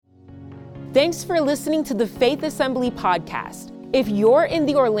Thanks for listening to the Faith Assembly podcast. If you're in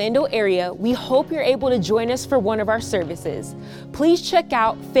the Orlando area, we hope you're able to join us for one of our services. Please check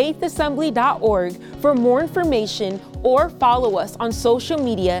out faithassembly.org for more information or follow us on social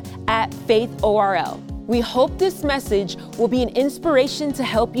media at FaithORL. We hope this message will be an inspiration to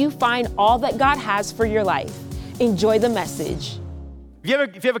help you find all that God has for your life. Enjoy the message. If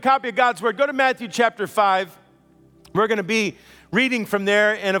you have a copy of God's Word, go to Matthew chapter 5. We're going to be reading from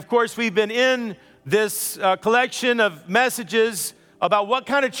there. And of course, we've been in this collection of messages about what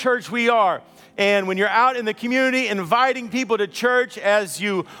kind of church we are. And when you're out in the community inviting people to church, as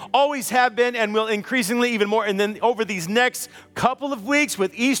you always have been and will increasingly even more, and then over these next couple of weeks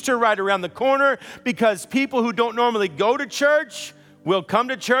with Easter right around the corner, because people who don't normally go to church will come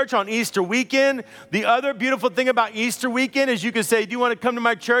to church on Easter weekend. The other beautiful thing about Easter weekend is you can say, do you want to come to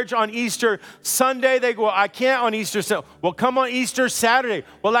my church on Easter Sunday? They go, well, I can't on Easter Sunday. Well, come on Easter Saturday.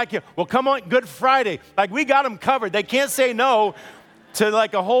 Well, come on Good Friday. Like, we got them covered. They can't say no to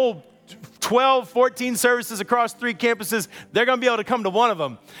like a whole 12, 14 services across 3 campuses. They're going to be able to come to one of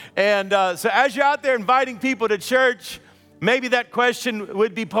them. And so as you're out there inviting people to church, maybe that question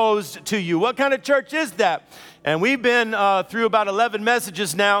would be posed to you. What kind of church is that? And we've been through about 11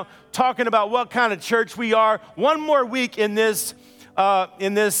 messages now talking about what kind of church we are. One more week in this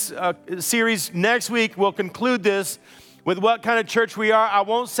series. Next week, we'll conclude this with what kind of church we are. I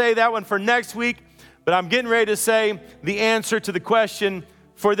won't say that one for next week, but I'm getting ready to say the answer to the question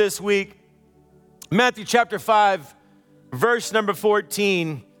for this week. Matthew chapter 5, verse number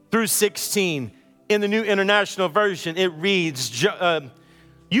 14 through 16. In the New International Version, it reads,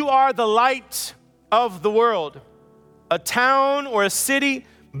 you are the light of the world. A town or a city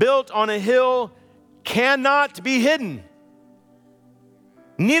built on a hill cannot be hidden.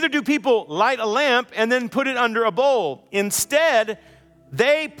 Neither do people light a lamp and then put it under a bowl. Instead,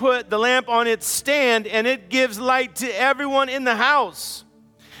 they put the lamp on its stand and it gives light to everyone in the house.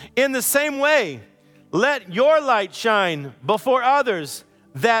 In the same way, let your light shine before others,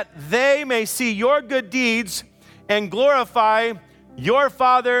 that they may see your good deeds and glorify your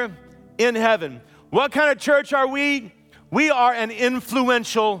Father in heaven. What kind of church are we? We are an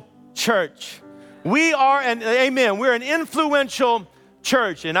influential church. We're an influential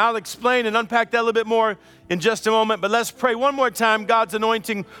church. And I'll explain and unpack that a little bit more in just a moment. But let's pray one more time, God's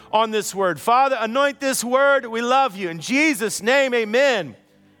anointing on this word. Father, anoint this word. We love you. In Jesus' name, amen.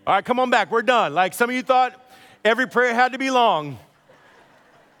 All right, come on back. We're done. Like some of you thought every prayer had to be long.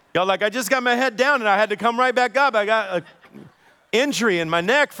 Y'all like, I just got my head down and I had to come right back up. I got an injury in my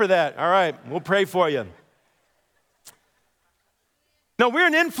neck for that. All right, we'll pray for you. No,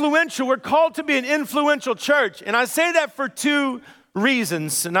 we're called to be an influential church. And I say that for 2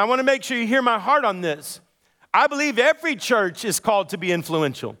 reasons. And I want to make sure you hear my heart on this. I believe every church is called to be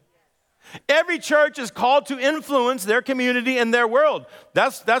influential. Every church is called to influence their community and their world.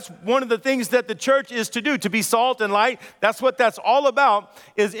 That's one of the things that the church is to do, to be salt and light. That's what that's all about,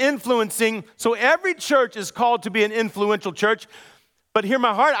 is influencing. So every church is called to be an influential church. But hear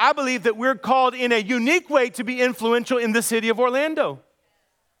my heart, I believe that we're called in a unique way to be influential in the city of Orlando.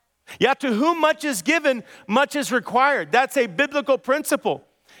 Yeah, to whom much is given, much is required. That's a biblical principle.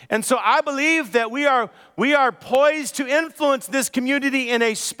 And so I believe that we are poised to influence this community in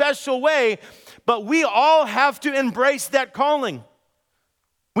a special way, but we all have to embrace that calling.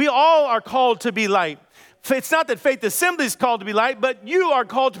 We all are called to be light. It's not that Faith Assembly is called to be light, but you are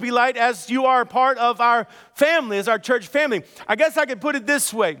called to be light as you are part of our family, as our church family. I guess I could put it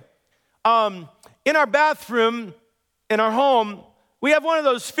this way. In our bathroom, in our home, we have one of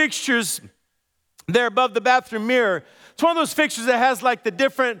those fixtures there above the bathroom mirror. It's one of those fixtures that has like the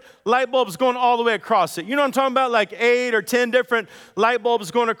different light bulbs going all the way across it. You know what I'm talking about? Like 8 or 10 different light bulbs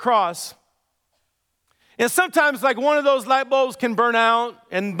going across. And sometimes like one of those light bulbs can burn out,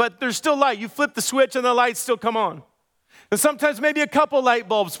 but there's still light. You flip the switch and the lights still come on. And sometimes maybe a couple light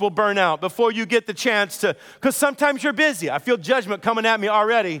bulbs will burn out before you get the chance to, because sometimes you're busy. I feel judgment coming at me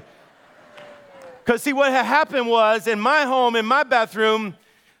already. Because see, what had happened was in my home, in my bathroom,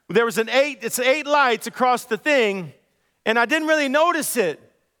 there was 8 lights across the thing, and I didn't really notice it.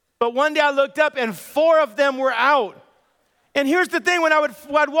 But one day I looked up and 4 of them were out. And here's the thing, when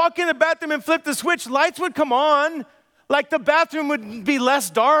I'd walk in the bathroom and flip the switch, lights would come on. Like the bathroom would be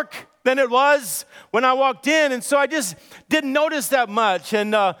less dark than it was when I walked in. And so I just didn't notice that much.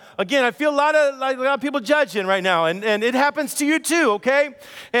 And again, I feel a lot of people judging right now. And it happens to you too, okay?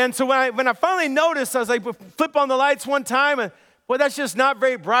 And so when I finally noticed, I was like, flip on the lights one time. And boy, that's just not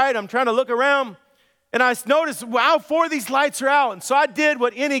very bright. I'm trying to look around. And I noticed, wow, 4 of these lights are out. And so I did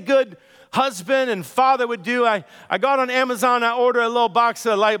what any good husband and father would do, I got on Amazon, I ordered a little box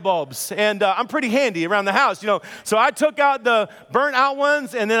of light bulbs, and I'm pretty handy around the house, So I took out the burnt out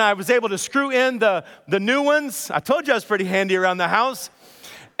ones, and then I was able to screw in the new ones. I told you I was pretty handy around the house.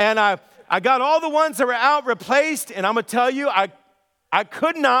 And I got all the ones that were out replaced, and I'm going to tell you, I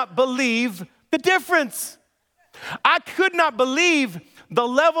could not believe the difference. I could not believe the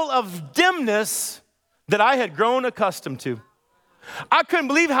level of dimness that I had grown accustomed to. I couldn't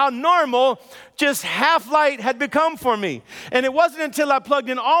believe how normal just half light had become for me. And it wasn't until I plugged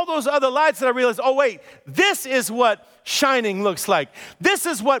in all those other lights that I realized, oh wait, this is what shining looks like. This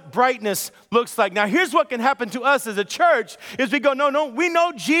is what brightness looks like. Now here's what can happen to us as a church is we go, no, we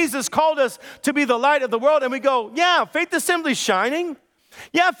know Jesus called us to be the light of the world. And we go, yeah, Faith Assembly's shining.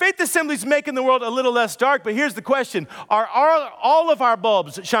 Yeah, Faith Assembly's making the world a little less dark, but here's the question. Are all of our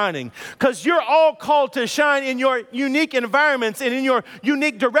bulbs shining? Because you're all called to shine in your unique environments and in your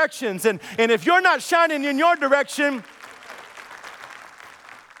unique directions. And if you're not shining in your direction,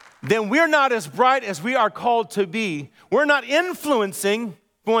 then we're not as bright as we are called to be. We're not influencing.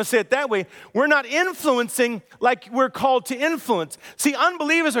 If you want to say it that way, we're not influencing like we're called to influence. See,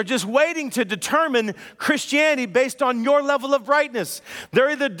 unbelievers are just waiting to determine Christianity based on your level of brightness.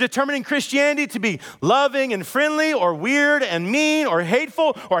 They're either determining Christianity to be loving and friendly, or weird and mean, or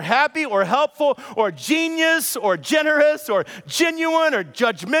hateful, or happy, or helpful, or genius, or generous, or genuine, or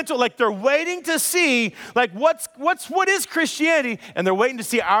judgmental. Like they're waiting to see, like what is Christianity? And they're waiting to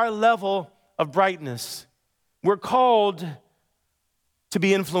see our level of brightness. We're called to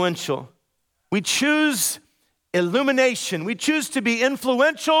be influential. We choose illumination. We choose to be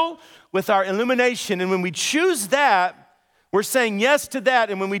influential with our illumination. And when we choose that, we're saying yes to that.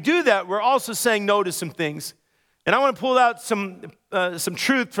 And when we do that, we're also saying no to some things. And I want to pull out some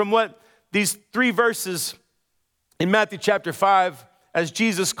truth from what these 3 verses in Matthew chapter 5, as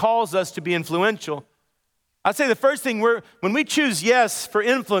Jesus calls us to be influential. I'd say the first thing, when we choose yes for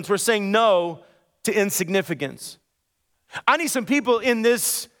influence, we're saying no to insignificance. I need some people in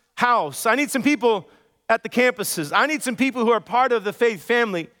this house. I need some people at the campuses. I need some people who are part of the faith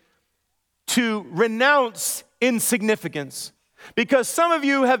family to renounce insignificance. Because some of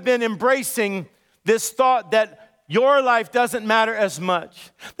you have been embracing this thought that your life doesn't matter as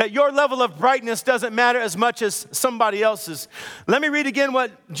much, that your level of brightness doesn't matter as much as somebody else's. Let me read again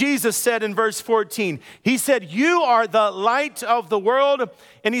what Jesus said in verse 14. He said, "You are the light of the world."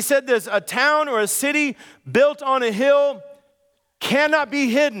 And he said this, "A town or a city built on a hill cannot be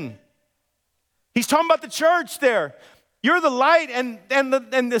hidden." He's talking about the church there. You're the light, and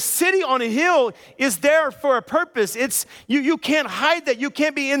the city on a hill is there for a purpose. It's you can't hide that. You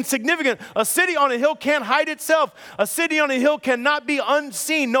can't be insignificant. A city on a hill can't hide itself. A city on a hill cannot be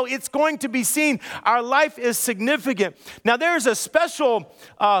unseen. No, it's going to be seen. Our life is significant. Now, there's a special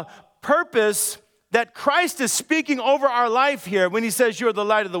purpose that Christ is speaking over our life here when he says you're the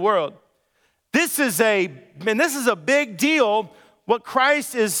light of the world. This is a big deal, what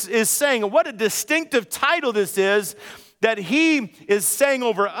Christ is saying. And what a distinctive title this is that he is saying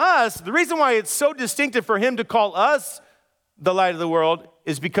over us. The reason why it's so distinctive for him to call us the light of the world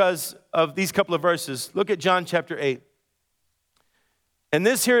is because of these couple of verses. Look at John chapter 8. And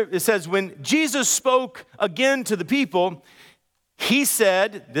this here, it says, when Jesus spoke again to the people, he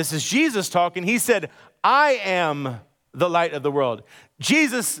said, this is Jesus talking, he said, "I am the light of the world."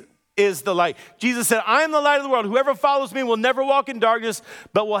 Jesus is the light. Jesus said, "I am the light of the world. Whoever follows me will never walk in darkness,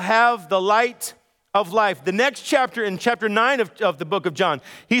 but will have the light of life." The next chapter, in chapter 9 of the book of John,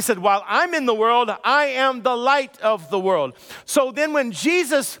 he said, "While I'm in the world, I am the light of the world." So then when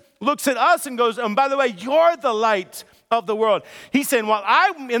Jesus looks at us and goes, "And by the way, you're the light of the world," he's saying, while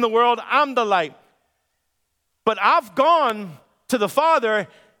I'm in the world, I'm the light. But I've gone to the Father,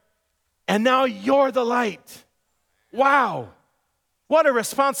 and now you're the light. Wow. What a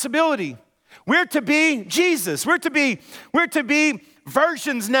responsibility. We're to be Jesus. We're to be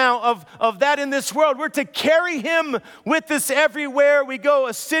versions now of that in this world. We're to carry him with us everywhere we go.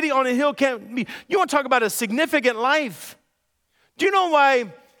 A city on a hill can't be. You want to talk about a significant life? Do you know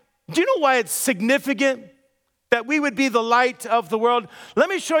why it's significant that we would be the light of the world? Let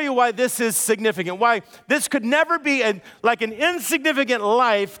me show you why this is significant. Why this could never be like an insignificant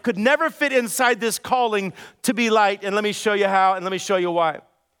life could never fit inside this calling to be light. And let me show you how, and let me show you why.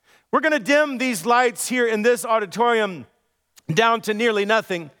 We're going to dim these lights here in this auditorium down to nearly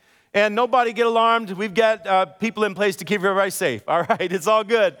nothing. And nobody get alarmed. We've got people in place to keep everybody safe. All right, it's all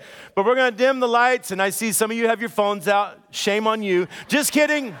good. But we're going to dim the lights. And I see some of you have your phones out. Shame on you. Just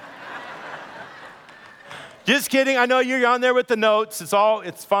kidding. Just kidding. I know you're on there with the notes.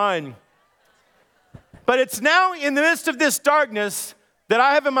 It's fine. But it's now in the midst of this darkness that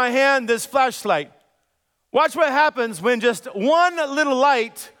I have in my hand this flashlight. Watch what happens when just one little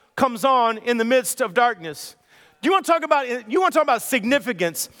light comes on in the midst of darkness. You want to talk about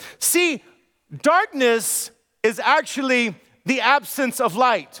significance? See, darkness is actually the absence of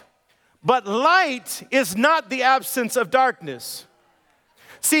light, but light is not the absence of darkness.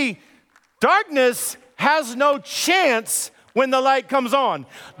 See, darkness has no chance when the light comes on.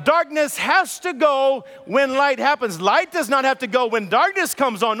 Darkness has to go when light happens. Light does not have to go when darkness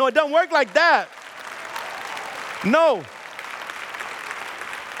comes on. No, it doesn't work like that. No.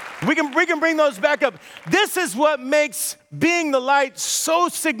 We can bring those back up. This is what makes being the light so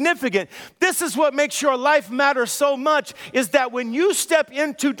significant. This is what makes your life matter so much, is that when you step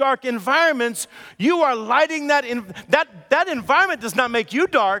into dark environments, you are lighting that environment does not make you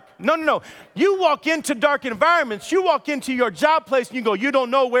dark. No. You walk into dark environments. You walk into your job place and you go, you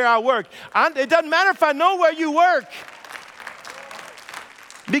don't know where I work. It doesn't matter if I know where you work.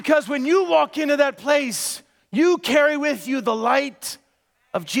 Because when you walk into that place, you carry with you the light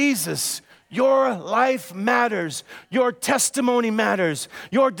of Jesus. Your life matters. Your testimony matters.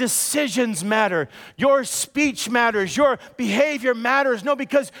 Your decisions matter. Your speech matters. Your behavior matters. No,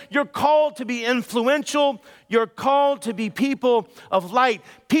 because you're called to be influential. You're called to be people of light.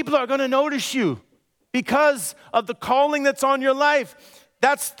 People are going to notice you because of the calling that's on your life.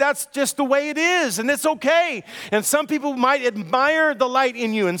 That's just the way it is, and it's okay. And some people might admire the light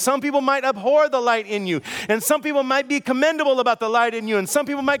in you, and some people might abhor the light in you, and some people might be commendable about the light in you, and some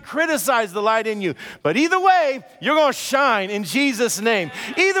people might criticize the light in you. But either way, you're going to shine in Jesus' name.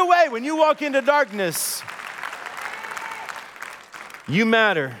 Either way, when you walk into darkness, you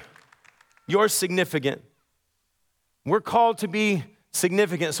matter. You're significant. We're called to be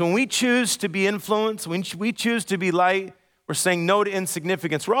significant. So when we choose to be influenced, when we choose to be light, we're saying no to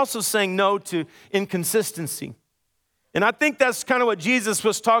insignificance. We're also saying no to inconsistency. And I think that's kind of what Jesus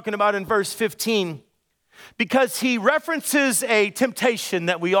was talking about in verse 15, because he references a temptation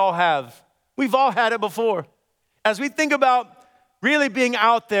that we all have. We've all had it before. As we think about really being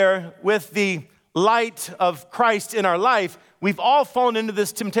out there with the light of Christ in our life, we've all fallen into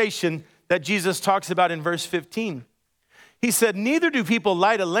this temptation that Jesus talks about in verse 15. He said, neither do people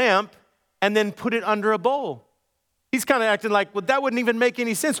light a lamp and then put it under a bowl. He's kind of acting like, well, that wouldn't even make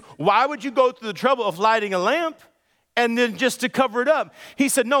any sense. Why would you go through the trouble of lighting a lamp and then just to cover it up? He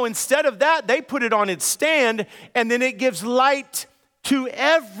said, no, instead of that, they put it on its stand and then it gives light to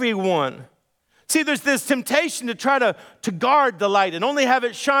everyone. See, there's this temptation to try to guard the light and only have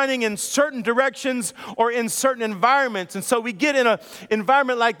it shining in certain directions or in certain environments. And so we get in an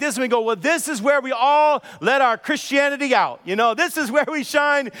environment like this and we go, well, this is where we all let our Christianity out. You know, this is where we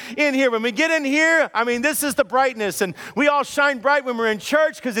shine in here. When we get in here, this is the brightness. And we all shine bright when we're in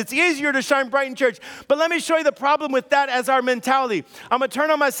church because it's easier to shine bright in church. But let me show you the problem with that as our mentality. I'm going to turn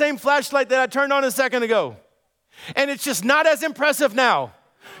on my same flashlight that I turned on a second ago. And it's just not as impressive now.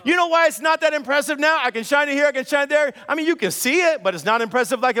 You know why it's not that impressive now? I can shine it here, I can shine it there. You can see it, but it's not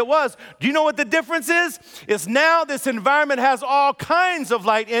impressive like it was. Do you know what the difference is? It's now this environment has all kinds of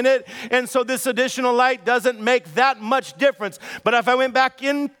light in it, and so this additional light doesn't make that much difference. But if I went back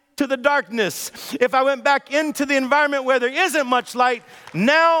into the darkness, if I went back into the environment where there isn't much light,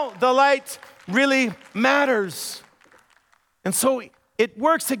 now the light really matters. And so it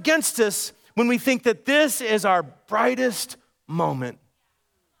works against us when we think that this is our brightest moment.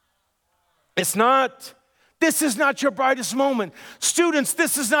 It's not. This is not your brightest moment. Students,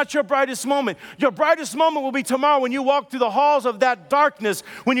 this is not your brightest moment. Your brightest moment will be tomorrow when you walk through the halls of that darkness,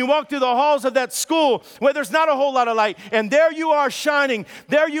 when you walk through the halls of that school where there's not a whole lot of light, and there you are shining.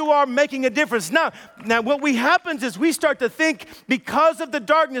 There you are making a difference. Now what happens is we start to think because of the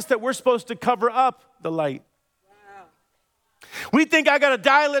darkness that we're supposed to cover up the light. Wow. We think I got to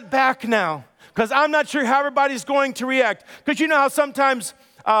dial it back now because I'm not sure how everybody's going to react. Because you know how sometimes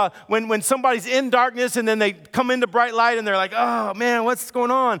when somebody's in darkness and then they come into bright light and they're like, oh man, what's going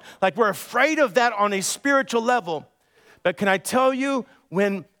on? Like we're afraid of that on a spiritual level. But can I tell you,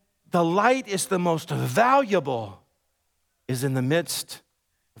 when the light is the most valuable is in the midst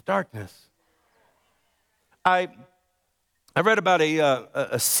of darkness. I read about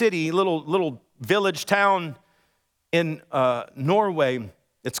a city, little village town in Norway.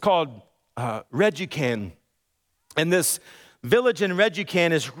 It's called Rjukan. And this village in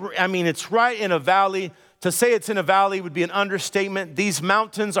Rjukan it's right in a valley. To say it's in a valley would be an understatement. These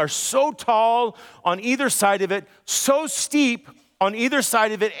mountains are so tall on either side of it, so steep on either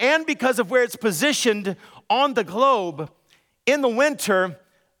side of it, and because of where it's positioned on the globe, in the winter,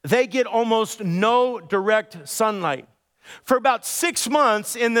 they get almost no direct sunlight. For about 6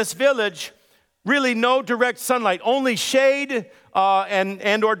 months in this village, really no direct sunlight, only shade,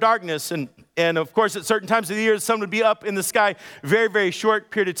 and or darkness. And of course, at certain times of the year, the sun would be up in the sky very, very short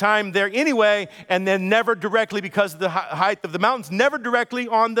period of time there anyway, and then never directly, because of the height of the mountains, never directly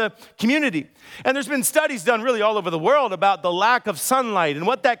on the community. And there's been studies done really all over the world about the lack of sunlight and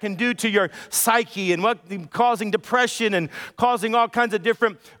what that can do to your psyche, and what causing depression and causing all kinds of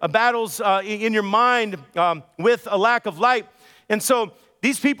different battles in your mind with a lack of light. And so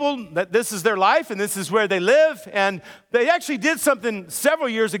these people, this is their life and this is where they live. And they actually did something several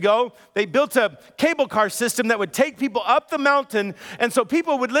years ago. They built a cable car system that would take people up the mountain. And so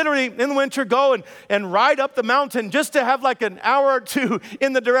people would literally in the winter go and ride up the mountain just to have like an hour or two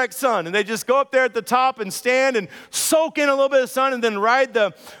in the direct sun. And they just go up there at the top and stand and soak in a little bit of sun, and then ride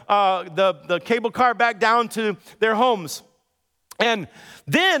the cable car back down to their homes. And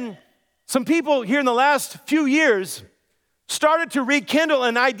then some people here in the last few years started to rekindle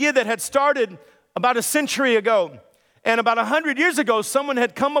an idea that had started about a century ago. And about 100 years ago, someone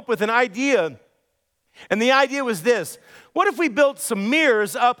had come up with an idea. And the idea was this: what if we built some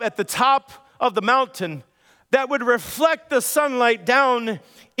mirrors up at the top of the mountain that would reflect the sunlight down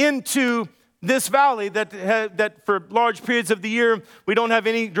into this valley that for large periods of the year, we don't have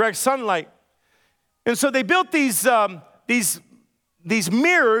any direct sunlight. And so they built these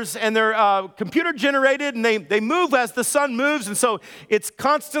mirrors, and they're computer generated, and they move as the sun moves, and so it's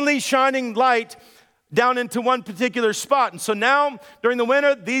constantly shining light down into one particular spot. And so now during the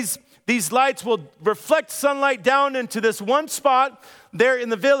winter, these lights will reflect sunlight down into this one spot there in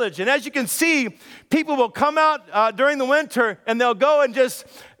the village. And as you can see, people will come out during the winter, and they'll go and just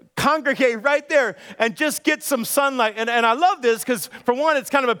congregate right there and just get some sunlight. And I love this because, for one, it's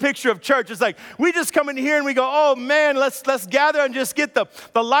kind of a picture of church. It's like we just come in here and we go, oh man, let's gather and just get the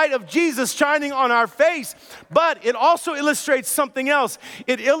light of Jesus shining on our face. But it also illustrates something else.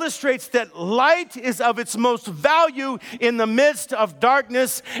 It illustrates that light is of its most value in the midst of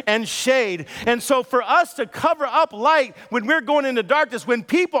darkness and shade. And so for us to cover up light when we're going into darkness, when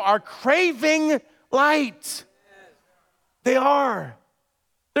people are craving light, they are.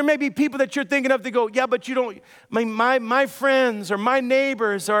 There may be people that you're thinking of that go, yeah, but you don't, my friends or my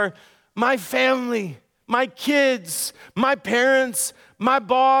neighbors or my family, my kids, my parents, my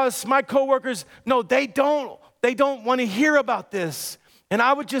boss, my coworkers, no, they don't want to hear about this. And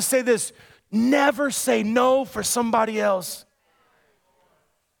I would just say this: never say no for somebody else.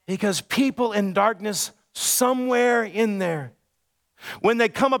 Because people in darkness, somewhere in there, when they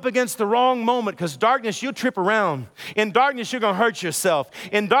come up against the wrong moment, because darkness, you'll trip around. In darkness, you're going to hurt yourself.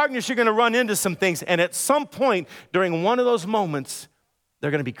 In darkness, you're going to run into some things. And at some point during one of those moments, they're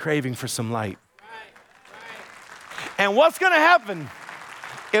going to be craving for some light. Right. And what's going to happen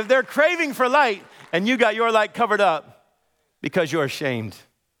if they're craving for light and you got your light covered up? Because you're ashamed.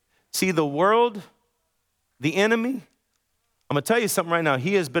 See, the world, the enemy, I'm going to tell you something right now.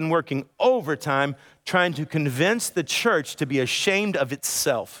 He has been working overtime trying to convince the church to be ashamed of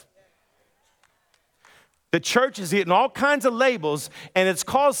itself. The church is getting all kinds of labels, and it's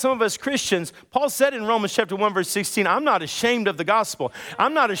caused some of us Christians. Paul said in Romans chapter 1, verse 16, I'm not ashamed of the gospel.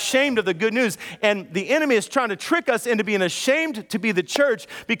 I'm not ashamed of the good news. And the enemy is trying to trick us into being ashamed to be the church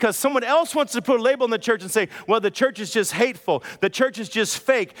because someone else wants to put a label on the church and say, well, the church is just hateful. The church is just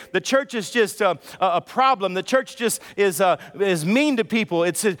fake. The church is just a problem. The church just is mean to people.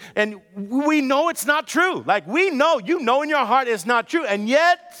 And we know it's not true. Like we know, you know in your heart it's not true. And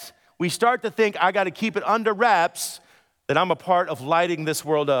yet we start to think, I got to keep it under wraps, that I'm a part of lighting this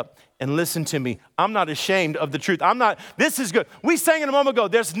world up. And listen to me, I'm not ashamed of the truth. This is good. We sang it a moment ago,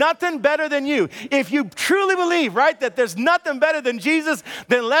 there's nothing better than you. If you truly believe, right, that there's nothing better than Jesus,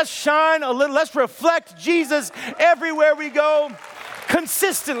 then let's shine a little, let's reflect Jesus everywhere we go,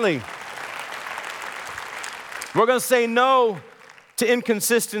 consistently. We're going to say no to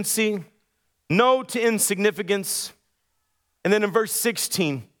inconsistency, no to insignificance. And then in verse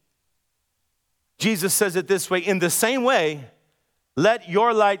 16, Jesus says it this way: in the same way, let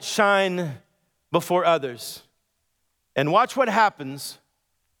your light shine before others. And watch what happens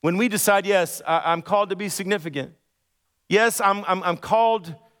when we decide, yes, I'm called to be significant. Yes, I'm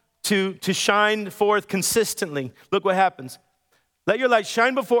called to shine forth consistently. Look what happens. Let your light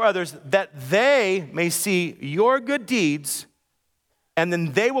shine before others that they may see your good deeds, and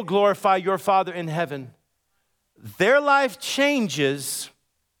then they will glorify your Father in heaven. Their life changes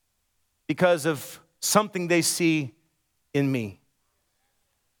because of something they see in me.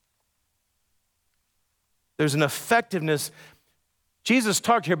 There's an effectiveness. Jesus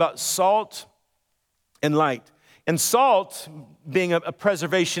talked here about salt and light. And salt, being a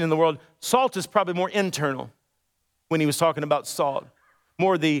preservation in the world, salt is probably more internal when he was talking about salt,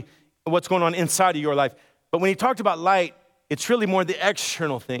 more what's going on inside of your life. But when he talked about light, it's really more the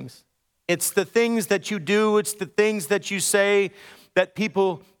external things. It's the things that you do, it's the things that you say that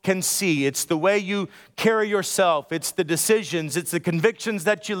people can see. It's the way you carry yourself. It's the decisions. It's the convictions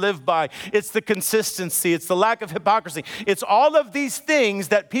that you live by. It's the consistency. It's the lack of hypocrisy. It's all of these things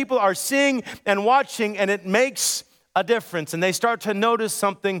that people are seeing and watching, and it makes a difference, and they start to notice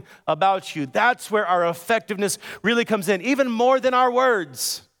something about you. That's where our effectiveness really comes in, even more than our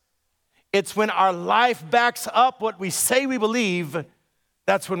words. It's when our life backs up what we say we believe,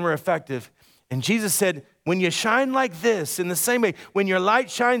 that's when we're effective. And Jesus said, when you shine like this, in the same way, when your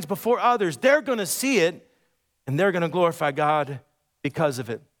light shines before others, they're going to see it, and they're going to glorify God because of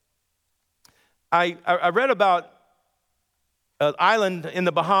it. I read about an island in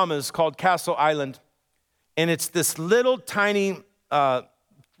the Bahamas called Castle Island, and it's this little tiny,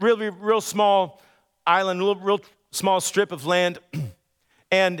 real small island, real small strip of land.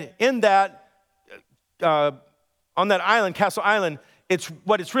 And in that, on that island, Castle Island, it's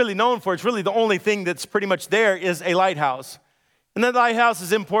what it's really known for. It's really the only thing that's pretty much there is a lighthouse. And that lighthouse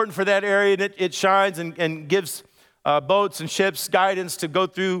is important for that area, and it shines and gives boats and ships guidance to go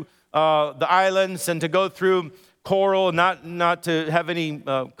through the islands and to go through coral, not to have any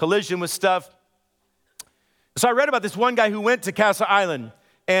collision with stuff. So I read about this one guy who went to Castle Island,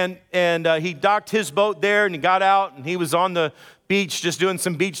 and he docked his boat there, and he got out, and he was on the beach just doing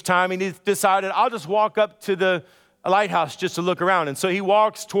some beach time, and he decided, I'll just walk up to the lighthouse just to look around. And so he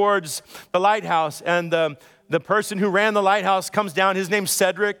walks towards the lighthouse, and the person who ran the lighthouse comes down. His name's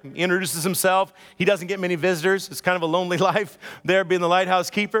Cedric. He introduces himself. He doesn't get many visitors. It's kind of a lonely life there being the lighthouse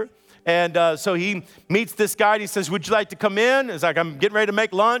keeper. And so he meets this guy, and he says, would you like to come in? He's like, I'm getting ready to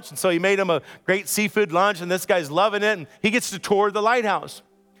make lunch. And so he made him a great seafood lunch, and this guy's loving it, and he gets to tour the lighthouse.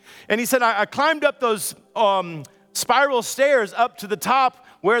 And he said, I climbed up those spiral stairs up to the top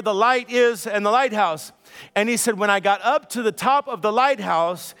where the light is and the lighthouse. And he said, when I got up to the top of the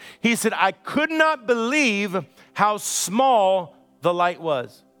lighthouse, he said, I could not believe how small the light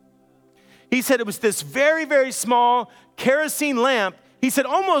was. He said it was this very, very small kerosene lamp. He said, I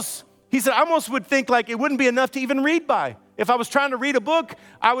almost would think like it wouldn't be enough to even read by. If I was trying to read a book,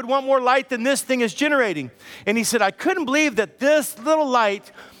 I would want more light than this thing is generating. And he said, I couldn't believe that this little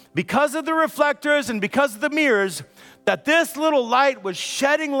light, because of the reflectors and because of the mirrors, that this little light was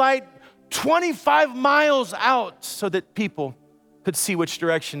shedding light 25 miles out so that people could see which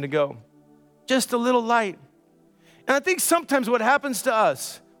direction to go. Just a little light. And I think sometimes what happens to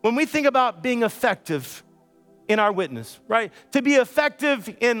us when we think about being effective in our witness, right? To be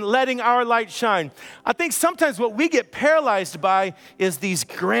effective in letting our light shine. I think sometimes what we get paralyzed by is these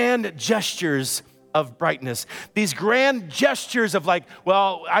grand gestures of brightness. These grand gestures of like,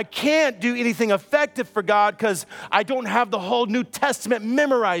 well, I can't do anything effective for God because I don't have the whole New Testament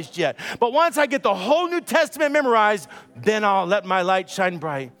memorized yet. But once I get the whole New Testament memorized, then I'll let my light shine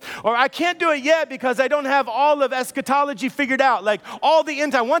bright. Or I can't do it yet because I don't have all of eschatology figured out, like all the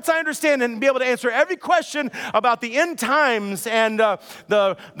end time. Once I understand and be able to answer every question about the end times and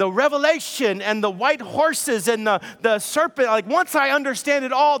the revelation and the white horses and the serpent, like once I understand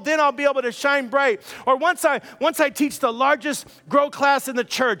it all, then I'll be able to shine bright. Or once I teach the largest grow class in the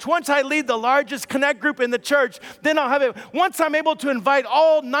church, once I lead the largest connect group in the church, then I'll have it. Once I'm able to invite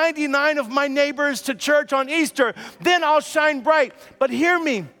all 99 of my neighbors to church on Easter, then I'll shine bright. But hear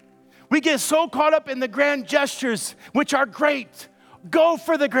me, we get so caught up in the grand gestures, which are great. Go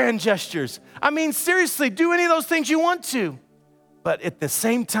for the grand gestures. I mean, seriously, do any of those things you want to. But at the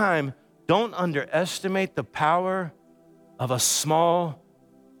same time, don't underestimate the power of a small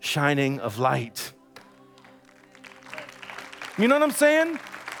shining of light. You know what I'm saying?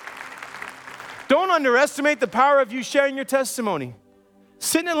 Don't underestimate the power of you sharing your testimony.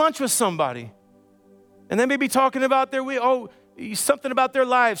 Sitting at lunch with somebody, and they may be talking about their week, something about their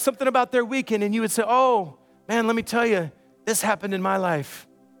lives, something about their weekend, and you would say, oh, man, let me tell you, this happened in my life.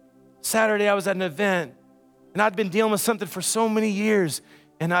 Saturday, I was at an event, and I'd been dealing with something for so many years,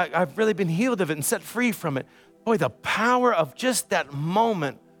 and I've really been healed of it and set free from it. Boy, the power of just that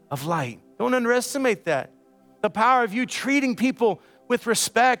moment of light. Don't underestimate that. The power of you treating people with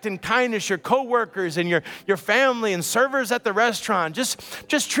respect and kindness, your coworkers and your family and servers at the restaurant,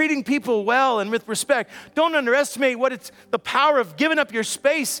 just treating people well and with respect. Don't underestimate what it's the power of giving up your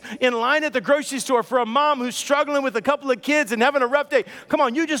space in line at the grocery store for a mom who's struggling with a couple of kids and having a rough day. Come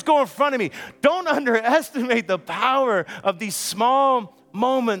on, you just go in front of me. Don't underestimate the power of these small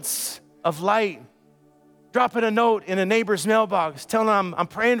moments of light. dropping a note in a neighbor's mailbox, telling them I'm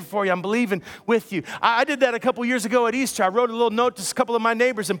praying for you, I'm believing with you. I did that a couple years ago at Easter. I wrote a little note to a couple of my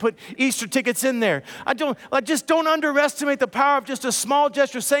neighbors and put Easter tickets in there. Just don't underestimate the power of just a small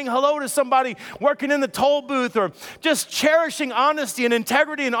gesture, saying hello to somebody working in the toll booth, or just cherishing honesty and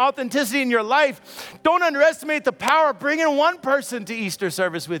integrity and authenticity in your life. Don't underestimate the power of bringing one person to Easter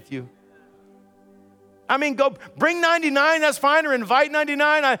service with you. I mean, go bring 99, that's fine, or invite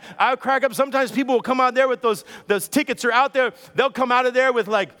 99. I crack up. Sometimes people will come out there with those tickets are out there. They'll come out of there with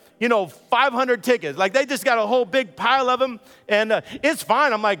 500 tickets. Like they just got a whole big pile of them, and it's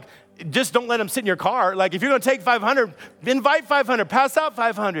fine. I'm like, just don't let them sit in your car. Like if you're going to take 500, invite 500, pass out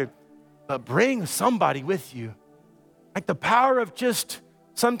 500. But bring somebody with you. Like the power of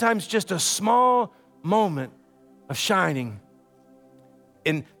sometimes just a small moment of shining.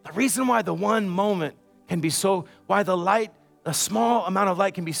 And the reason why the one moment why the light, a small amount of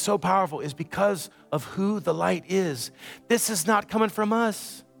light can be so powerful is because of who the light is. This is not coming from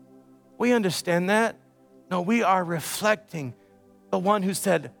us. We understand that. No, we are reflecting the one who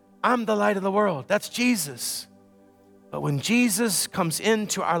said, I'm the light of the world. That's Jesus. But when Jesus comes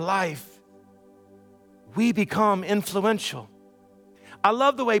into our life, we become influential. I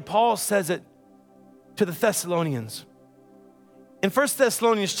love the way Paul says it to the Thessalonians. In 1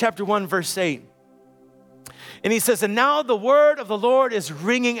 Thessalonians chapter 1, verse 8, and he says, and now the word of the Lord is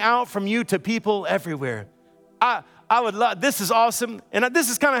ringing out from you to people everywhere. I would love, this is awesome. And this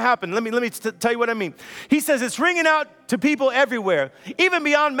has kind of happened. Let me tell you what I mean. He says it's ringing out to people everywhere, even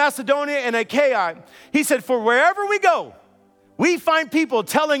beyond Macedonia and Achaia. He said, for wherever we go, we find people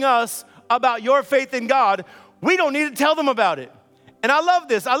telling us about your faith in God. We don't need to tell them about it. And I love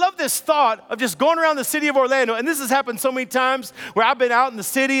this. I love this thought of just going around the city of Orlando. And this has happened so many times where I've been out in the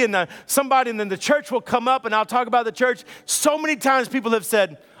city and and then the church will come up and I'll talk about the church. So many times people have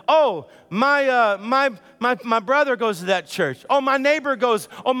said, oh, my brother goes to that church. Oh, my neighbor goes.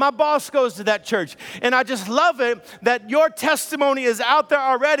 Oh, my boss goes to that church. And I just love it that your testimony is out there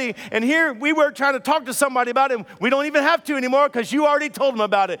already. And here we were trying to talk to somebody about it. We don't even have to anymore because you already told them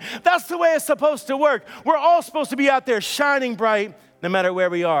about it. That's the way it's supposed to work. We're all supposed to be out there shining bright no matter where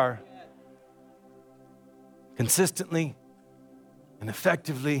we are. Consistently and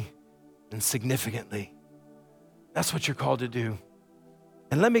effectively and significantly. That's what you're called to do.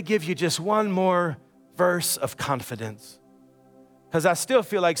 And let me give you just one more verse of confidence. Because I still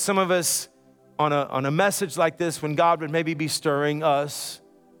feel like some of us on a message like this, when God would maybe be stirring us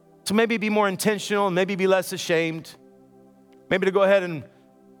to maybe be more intentional and maybe be less ashamed, maybe to go ahead and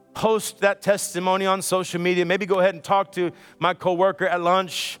post that testimony on social media, maybe go ahead and talk to my coworker at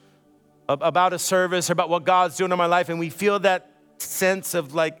lunch about a service or about what God's doing in my life, and we feel that sense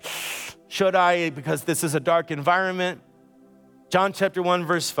of like, should I, because this is a dark environment. John chapter 1,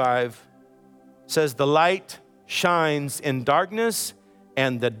 verse 5 says, the light shines in darkness,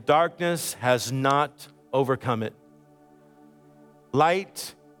 and the darkness has not overcome it.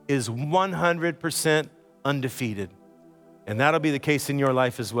 Light is 100% undefeated. And that'll be the case in your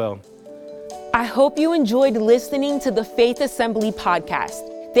life as well. I hope you enjoyed listening to the Faith Assembly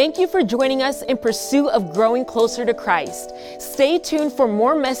podcast. Thank you for joining us in pursuit of growing closer to Christ. Stay tuned for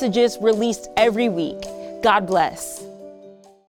more messages released every week. God bless.